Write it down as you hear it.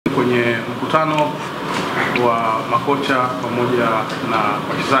mkutano wa makocha pamoja na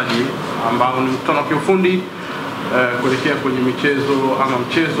wachezaji ambao ni mkutano wa kiufundi kuelekea kwenye michezo ama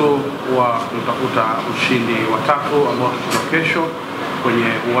mchezo wa kutafuta mshindi wa tatu ambao tutacheza kesho kwenye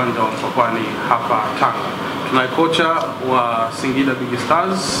uwanja wa Mkwakwani hapa Tanga. Tunaye kocha wa Singida Big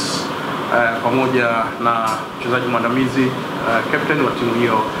Stars pamoja na mchezaji mwandamizi captain wa timu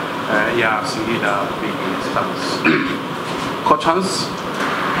hiyo ya Singida Big Stars. Coach Hans,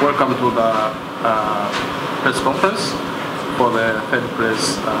 welcome to the press conference for the third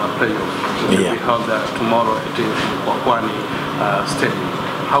place playoff. It will be held tomorrow at Mkwakwani Stadium.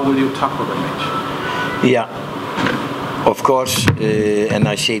 How will you tackle the match? Yeah, of course, and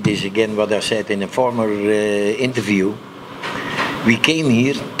I say this again what I said in a former interview. We came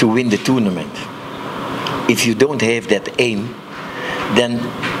here to win the tournament. If you don't have that aim, then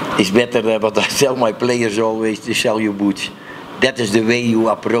it's better what I tell my players always, to sell your boots. That is the way you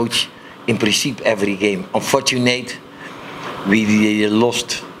approach in principle every game. Unfortunate, we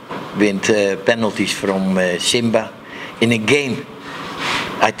lost with penalties from Simba. In a game,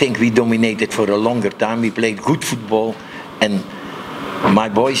 I think we dominated for a longer time. We played good football, and my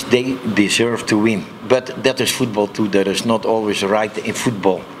boys, they deserve to win. But that is football too. There is not always right in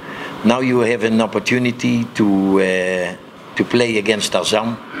football. Now you have an opportunity to play against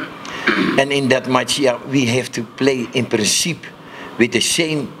AZAM. And in that match, yeah, we have to play in principle with the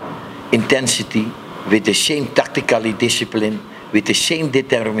same intensity, with the same tactical discipline, with the same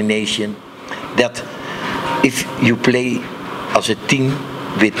determination. That if you play as a team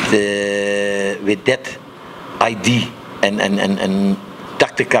with that idea and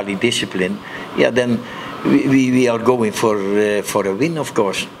tactically discipline, yeah, then we are going for a win, of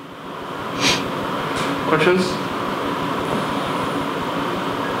course. Questions?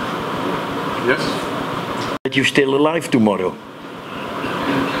 Yes. That you're still alive tomorrow.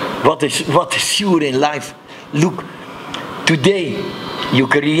 What is sure in life? Look, today you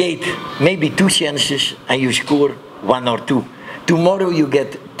create maybe 2 chances and you score 1 or 2. Tomorrow you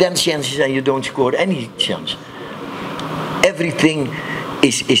get 10 chances and you don't score any chance. Everything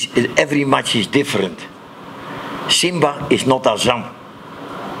every match is different. Simba is not AZAM,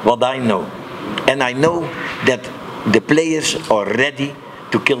 what I know. And I know that the players are ready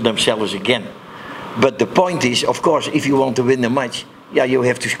to kill themselves again. But the point is, of course, if you want to win a match, yeah, you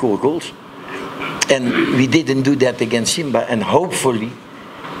have to score goals. And we didn't do that against Simba, and hopefully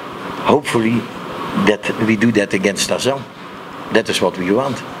that we do that against AZAM. That is what we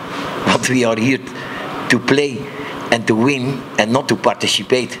want. But we are here to play and to win and not to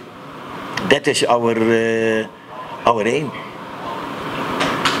participate. That is our aim.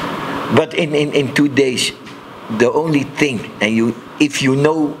 But in 2 days, the only thing, and if you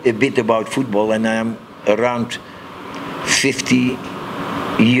know a bit about football, and I am around 50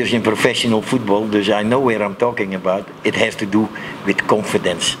 years in professional football, dus I know where I'm talking about, it has to do with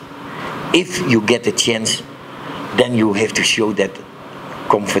confidence. If you get a chance, then you have to show that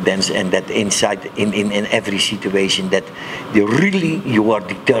confidence and that insight in every situation, that you are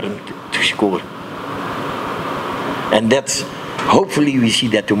determined to score. And that's, hopefully we see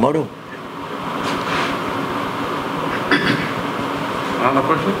that tomorrow. Another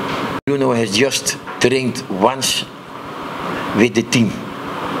question? Bruno has just trained once with the team.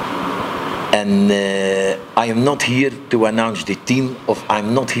 And I am not here to announce the team,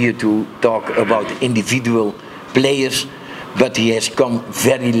 I'm not here to talk about individual players, but he has come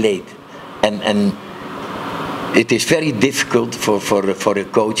very late. And it is very difficult for a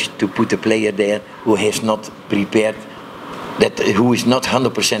coach to put a player there who has not prepared, who is not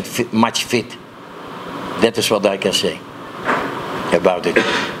 100% match fit. That is what I can say about it.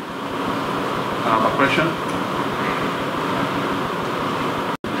 Another question?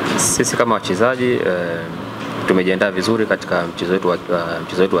 Sisi kama wachezaji tumejiandaa vizuri katika mchezo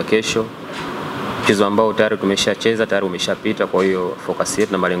wetu wa kesho. Mchezo ambao tayari tumeshacheza, tayari umeshapita, kwa hiyo focus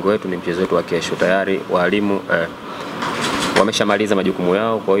yetu na malengo yetu ni mchezo wetu wa kesho. Tayari walimu wameshamaliza majukumu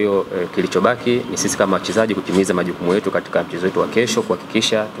yao, kwa hiyo kilichobaki ni sisi kama wachezaji kutimiza majukumu yetu katika mchezo wetu wa kesho,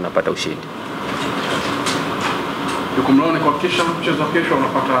 kuhakikisha tunapata ushindi. Jukumu lao ni kuhakikisha mchezo wa kesho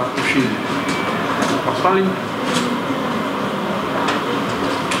unapata ushindi. Pascal?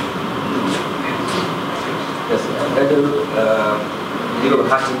 Yes, ndio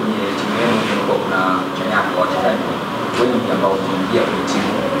wakati kwenye timu yenu kulikuwa kuna mchanganyiko wa wachezaji wengi ambao wameingia kwenye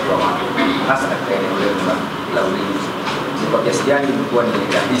timu kwa hasa katika eneo letu la ulinzi. Kwa kiasi gani ilikuwa ni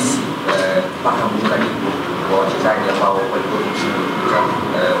rahisi mpaka muunganiko wa wachezaji ambao walikuwa chini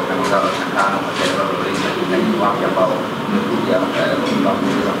kwa mzao wa Chakano katika eneo la ulinzi na ni wapi ambao mmekuja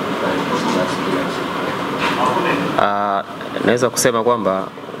kuweza naweza kusema kwamba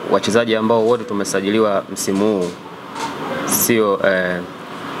wachezaji ambao wote tumesajiliwa msimu huu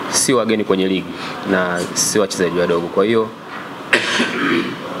sio wageni kwenye ligi na sio wachezaji wadogo. Kwa hiyo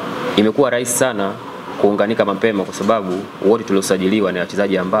imekuwa rahisi sana kuunganika mapema kwa sababu wote tuliosajiliwa ni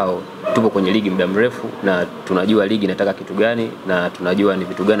wachezaji ambao tupo kwenye ligi muda mrefu na tunajua ligi inataka kitu gani na tunajua ni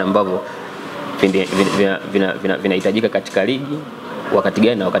vitu gani ambavyo vinahitajika katika ligi wakati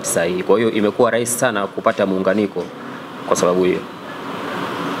gani na wakati sahihi. Kwa hiyo imekuwa rahisi sana kupata muunganiko kwa sababu hiyo.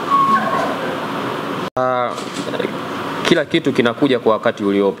 Kila kitu kinakuja kwa wakati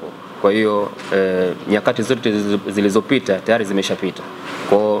uliopo. Kwa hiyo nyakati zote zilizopita tayari zimeshapita.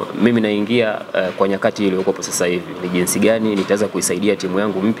 Kwa mimi naingia kwa nyakati ile iliyokuwa sasa hivi. Ni jinsi gani nitaweza kuisaidia timu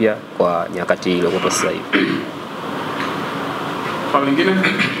yangu mpya kwa nyakati ile iliyokuwa sasa hivi. Kwa wengine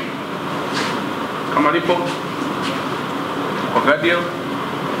kama lipo kwa Gadio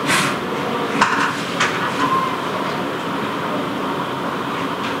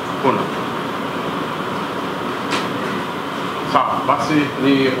kuna sawa, basi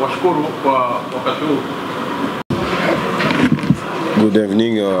ni washukuru kwa wakati huu. Good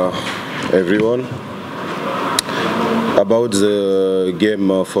evening, everyone. About the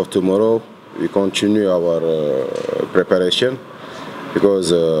game for tomorrow, we continue our preparation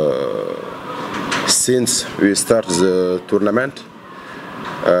because since we start the tournament,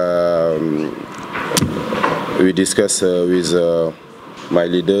 we discuss with my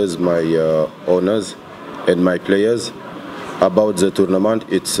leaders, my owners, and my players about the tournament.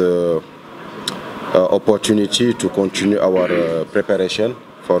 It's opportunity to continue our preparation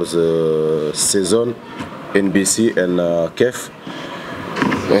for the season in BC and KEF,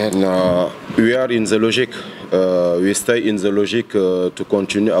 and we are in the logic. We stay in the logic to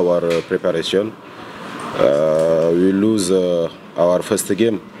continue our preparation. We lose our first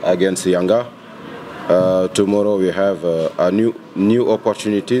game against Yanga. Tomorrow we have a new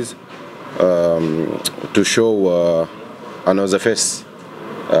opportunities to show another face.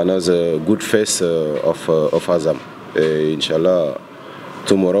 Another good face of AZAM. Inshallah,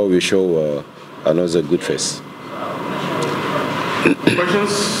 tomorrow we show another good face.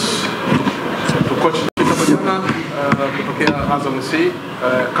 Questions to Coach WATAMBIANA kutokea AZAM FC.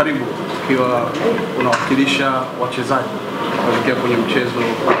 Karibu ukiwa unawakilisha wachezaji kuelekea kwenye mchezo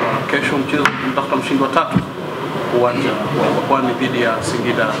wa kesho, mchezo mtafuta mshindi wa 3 uwanja wa Pwani dhidi ya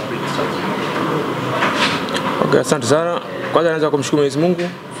Singida. Okay, asante sana. Kwanza naanza kumshukuru Mwenyezi Mungu.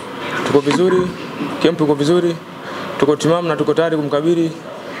 Tuko vizuri, kempu iko vizuri, tuko timamu na tuko tayari kumkabili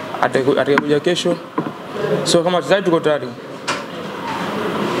atakayokuja kesho. So kama wachezaji tuko tayari.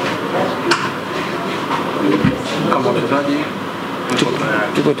 Kama wachezaji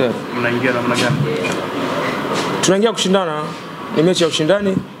tuko tayari. Mnaingia namna gani? Tunaingia kushindana, ni mechi ya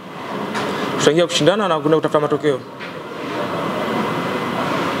ushindani. Tunaingia kushindana na kuna kutafuta matokeo.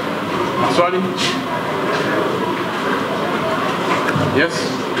 Maswali? Yes.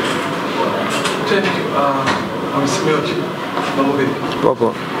 Msimeoje mambo vipi?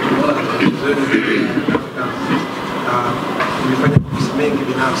 Popo. Nimefanya makosa mengi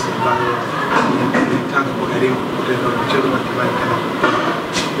binafsi ambayo nilitaka kujaribu kutenda mchezo na kibali kana.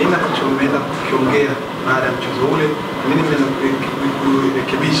 Nina kuchomeenda kukiongea baada ya mchezo ule, mimi nimeenda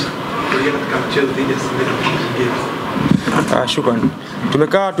kurekebisha kuelekea katika mchezo dhidi ya Singida. Shukrani.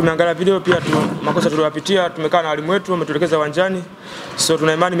 Tumeangalia video pia makosa tuliyopitia, tumekaa na walimu wetu wametuelekeza uwanjani. So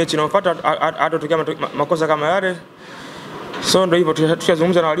tuna imani mechi inayofuata hata tukiwa makosa kama yale. So ndio hivyo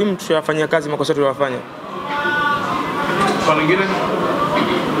tutazungumza na walimu, tutafanyia kazi makosa tuliyofanya. Swali lingine?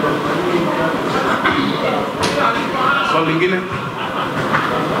 Swali lingine?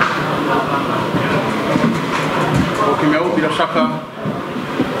 Ukimya huu bila shaka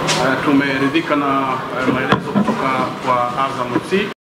tumeridhika na maelezo kutoka kwa AZAM FC.